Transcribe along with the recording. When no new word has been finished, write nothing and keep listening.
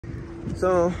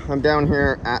So I'm down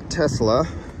here at Tesla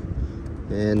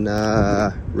and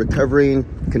recovering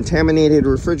contaminated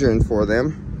refrigerant for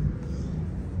them.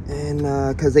 And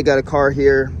because they got a car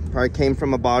here, probably came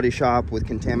from a body shop with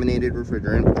contaminated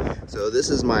refrigerant. So this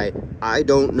is my I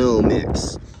don't know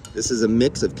mix. This is a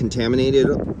mix of contaminated,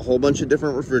 a whole bunch of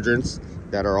different refrigerants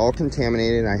that are all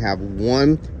contaminated. I have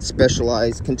one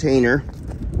specialized container.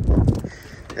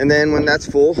 And then when that's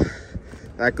full,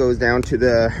 that goes down to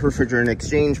the refrigerant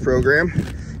exchange program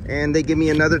and they give me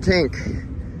another tank.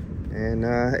 And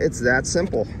it's that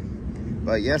simple.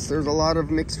 But yes, there's a lot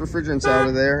of mixed refrigerants out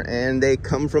of there and they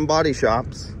come from body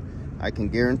shops. I can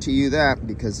guarantee you that,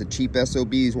 because the cheap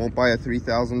SOBs won't buy a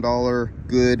 $3,000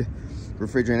 good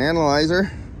refrigerant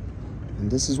analyzer. And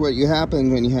this is what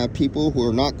happens when you have people who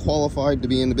are not qualified to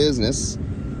be in the business,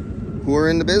 who are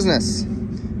in the business.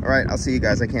 All right, I'll see you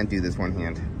guys. I can't do this one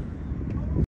hand.